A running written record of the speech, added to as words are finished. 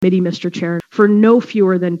committee, Mr. Chair, for no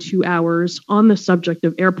fewer than 2 hours on the subject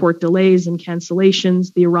of airport delays and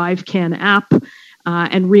cancellations, the ArriveCAN app,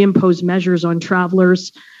 and reimpose measures on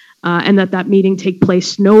travelers, and that meeting take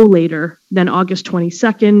place no later than August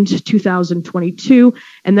 22nd, 2022,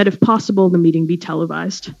 and that if possible, the meeting be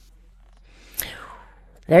televised.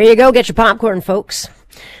 There you go. Get your popcorn, folks.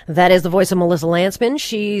 That is the voice of Melissa Lantsman.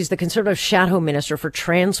 She's the Conservative Shadow Minister for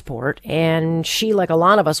Transport, and she, like a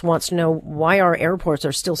lot of us, wants to know why our airports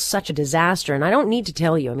are still such a disaster. And I don't need to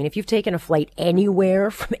tell you. I mean, if you've taken a flight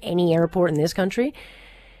anywhere from any airport in this country,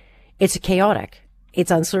 it's chaotic.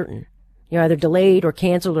 It's uncertain. You're either delayed or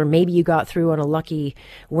canceled, or maybe you got through on a lucky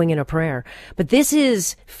wing and a prayer. But this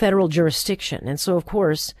is federal jurisdiction. And so, of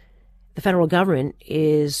course, the federal government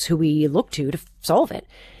is who we look to solve it.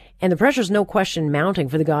 And the pressure's no question mounting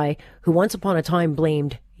for the guy who once upon a time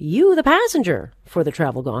blamed you, the passenger, for the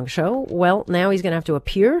Travel Gong Show. Well, now he's going to have to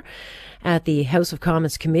appear at the House of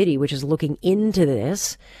Commons committee, which is looking into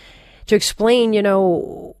this, to explain,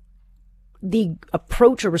 the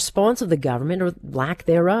approach or response of the government, or lack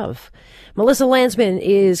thereof. Melissa Lantsman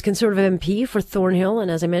is Conservative MP for Thornhill,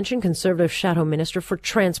 and as I mentioned, Conservative Shadow Minister for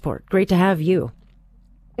Transport. Great to have you.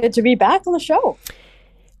 Good to be back on the show.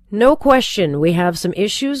 No question, we have some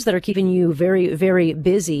issues that are keeping you very, very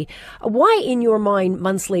busy. Why, in your mind,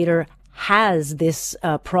 months later, has this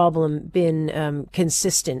problem been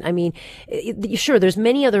consistent? I mean, sure, there's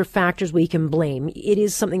many other factors we can blame. It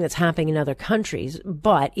is something that's happening in other countries,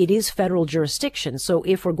 but it is federal jurisdiction. So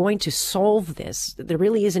if we're going to solve this, there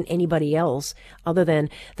really isn't anybody else other than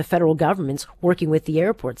the federal government's working with the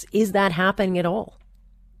airports. Is that happening at all?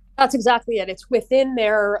 That's exactly it. It's within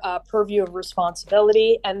their purview of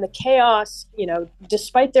responsibility, and the chaos,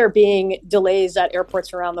 despite there being delays at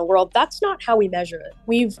airports around the world, that's not how we measure it.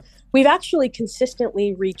 We've actually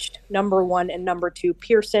consistently reached number 1 and number 2,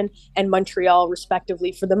 Pearson and Montreal,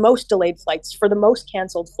 respectively, for the most delayed flights, for the most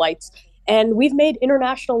canceled flights. And we've made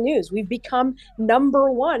international news. We've become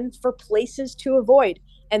number 1 for places to avoid.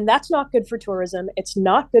 And that's not good for tourism. It's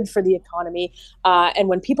not good for the economy. And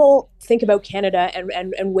when people think about Canada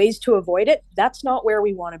and ways to avoid it, that's not where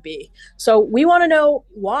we want to be. So we want to know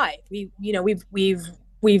why. We've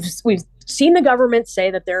seen the government say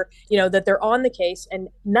that they're on the case, and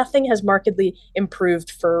nothing has markedly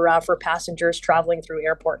improved for passengers traveling through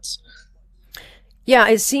airports. Yeah,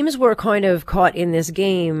 it seems we're kind of caught in this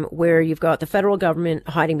game where you've got the federal government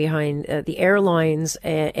hiding behind the airlines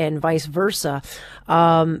and vice versa.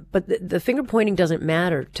 But the finger pointing doesn't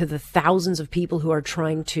matter to the thousands of people who are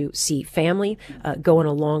trying to see family, go on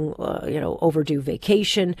a long, overdue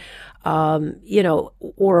vacation, or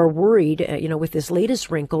are worried, with this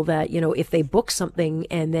latest wrinkle that, if they book something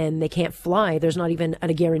and then they can't fly, there's not even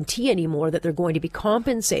a guarantee anymore that they're going to be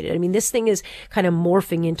compensated. I mean, this thing is kind of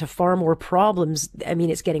morphing into far more problems. I mean,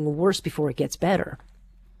 it's getting worse before it gets better.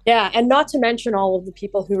 Yeah, and not to mention all of the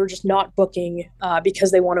people who are just not booking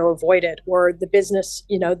because they want to avoid it, or the business,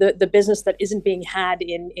 the business that isn't being had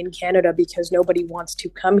in Canada because nobody wants to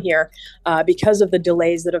come here because of the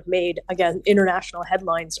delays that have made, again, international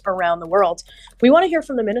headlines around the world. We want to hear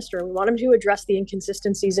from the minister. We want him to address the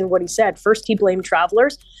inconsistencies in what he said. First, he blamed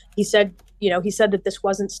travelers. He said that this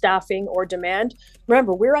wasn't staffing or demand.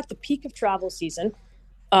 Remember, we're at the peak of travel season.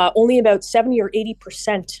 Only about 70 or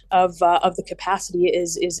 80% of the capacity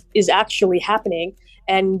is actually happening.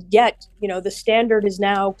 And yet, the standard is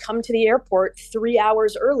now come to the airport 3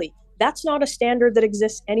 hours early. That's not a standard that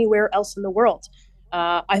exists anywhere else in the world.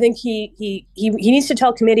 I think he needs to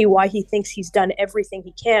tell committee why he thinks he's done everything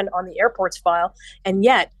he can on the airports file. And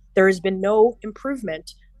yet there has been no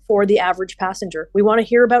improvement for the average passenger. We want to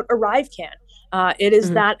hear about ArriveCAN. It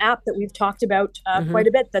is that app that we've talked about quite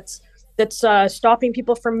a bit that's stopping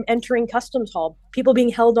people from entering customs hall, people being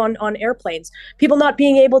held on airplanes, people not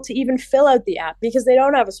being able to even fill out the app because they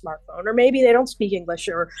don't have a smartphone, or maybe they don't speak English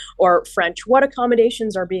or French. What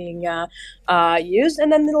accommodations are being used?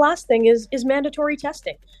 And then the last thing is mandatory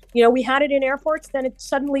testing. We had it in airports, then it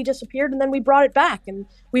suddenly disappeared, and then we brought it back. And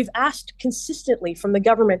we've asked consistently from the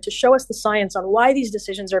government to show us the science on why these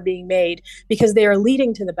decisions are being made, because they are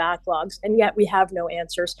leading to the backlogs, and yet we have no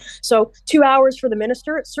answers. So 2 hours for the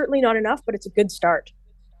minister, it's certainly not enough, but it's a good start.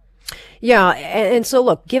 Yeah. And so,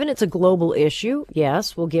 look, given it's a global issue,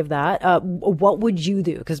 yes, we'll give that. What would you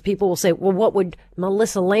do? Because people will say, well, what would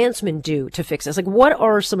Melissa Lantsman do to fix this? Like, what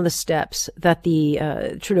are some of the steps that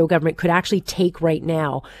the Trudeau government could actually take right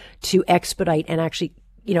now to expedite and actually,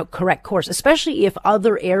 correct course, especially if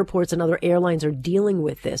other airports and other airlines are dealing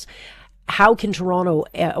with this? How can Toronto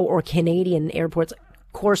or Canadian airports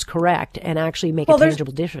course correct and actually make a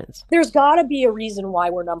tangible difference? There's got to be a reason why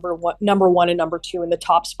we're number one and number two in the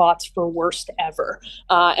top spots for worst ever,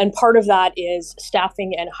 and part of that is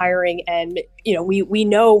staffing and hiring. And we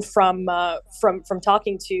know from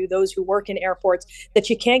talking to those who work in airports that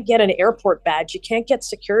you can't get an airport badge, you can't get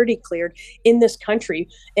security cleared in this country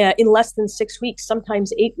in less than 6 weeks,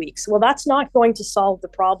 sometimes 8 weeks. Well, that's not going to solve the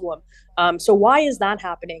problem. So why is that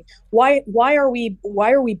happening? Why are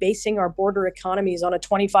we basing our border economies on a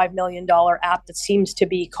 $25 million app that seems to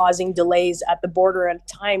be causing delays at the border at a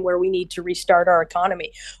time where we need to restart our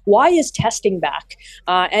economy? Why is testing back?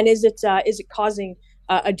 And is it causing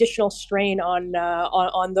additional strain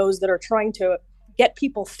on those that are trying to get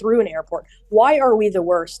people through an airport? Why are we the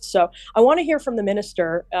worst? So I want to hear from the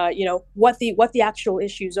minister, what the actual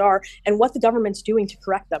issues are and what the government's doing to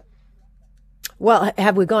correct them. Well,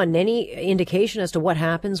 have we gotten any indication as to what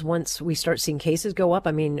happens once we start seeing cases go up?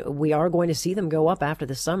 I mean, we are going to see them go up after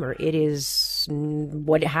the summer. It is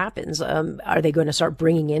what happens. Are they going to start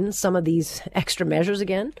bringing in some of these extra measures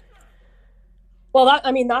again? Well,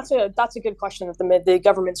 that's a good question that the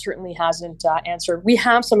government certainly hasn't answered. We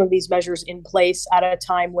have some of these measures in place at a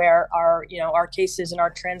time where our cases and our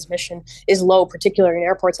transmission is low, particularly in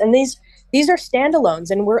airports. And these are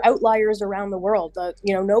standalones, and we're outliers around the world.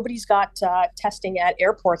 Nobody's got testing at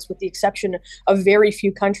airports, with the exception of very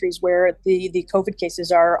few countries where the COVID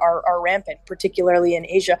cases are rampant, particularly in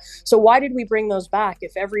Asia. So why did we bring those back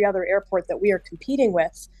if every other airport that we are competing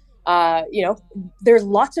with? There's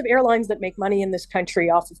lots of airlines that make money in this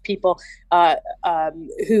country off of people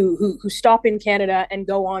who stop in Canada and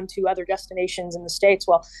go on to other destinations in the States.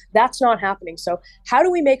 Well, that's not happening. So how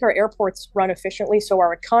do we make our airports run efficiently, so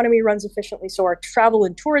our economy runs efficiently, so our travel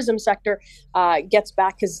and tourism sector gets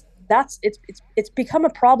back? Because it's become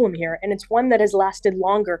a problem here, and it's one that has lasted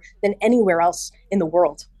longer than anywhere else in the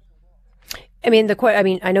world. I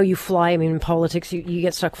mean, I know you fly. I mean, in politics, you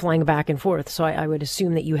get stuck flying back and forth. So I would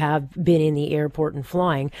assume that you have been in the airport and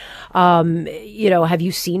flying. Have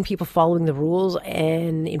you seen people following the rules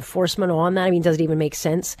and enforcement on that? I mean, does it even make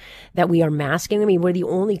sense that we are masking? I mean, we're the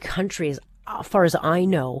only country, as far as I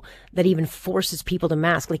know, that even forces people to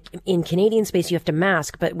mask. Like in Canadian space, you have to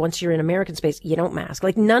mask, but once you're in American space, you don't mask.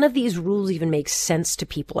 Like none of these rules even make sense to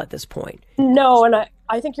people at this point. No, and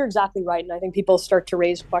I think you're exactly right, and I think people start to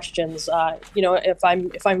raise questions. If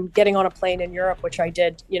I'm getting on a plane in Europe, which I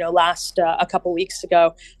did, last a couple weeks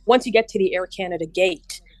ago, once you get to the Air Canada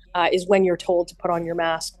gate, is when you're told to put on your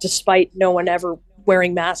mask, despite no one ever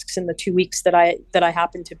wearing masks in the 2 weeks that I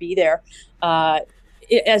happened to be there.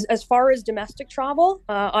 As far as domestic travel,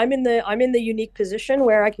 I'm in the unique position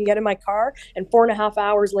where I can get in my car and 4.5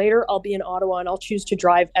 hours later I'll be in Ottawa, and I'll choose to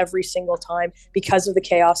drive every single time because of the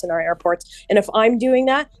chaos in our airports. And if I'm doing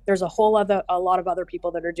that, there's a lot of other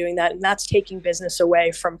people that are doing that, and that's taking business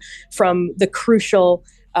away from the crucial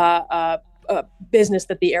business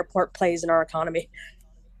that the airport plays in our economy.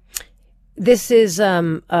 This is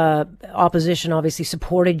opposition obviously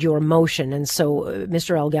supported your motion, and so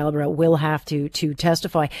Mr. Algalbra will have to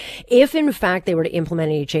testify. If in fact they were to implement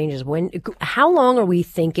any changes, how long are we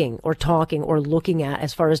thinking or talking or looking at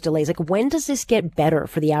as far as delays? Like, when does this get better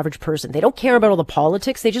for the average person? They don't care about all the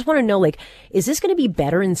politics. They just want to know, like, is this going to be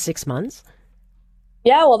better in 6 months?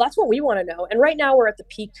 Yeah, well, that's what we want to know. And right now we're at the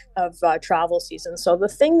peak of travel season. So the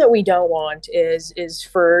thing that we don't want is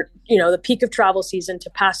for, the peak of travel season to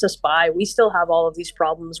pass us by. We still have all of these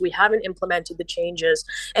problems. We haven't implemented the changes,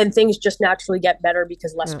 and things just naturally get better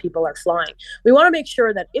because less people are flying. We want to make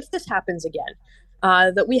sure that if this happens again,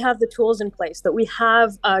 that we have the tools in place, that we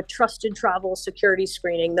have trusted travel security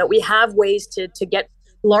screening, that we have ways to get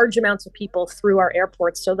large amounts of people through our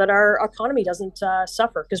airports so that our economy doesn't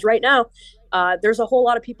suffer. Because right now, there's a whole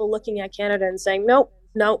lot of people looking at Canada and saying, no,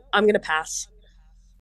 I'm going to pass.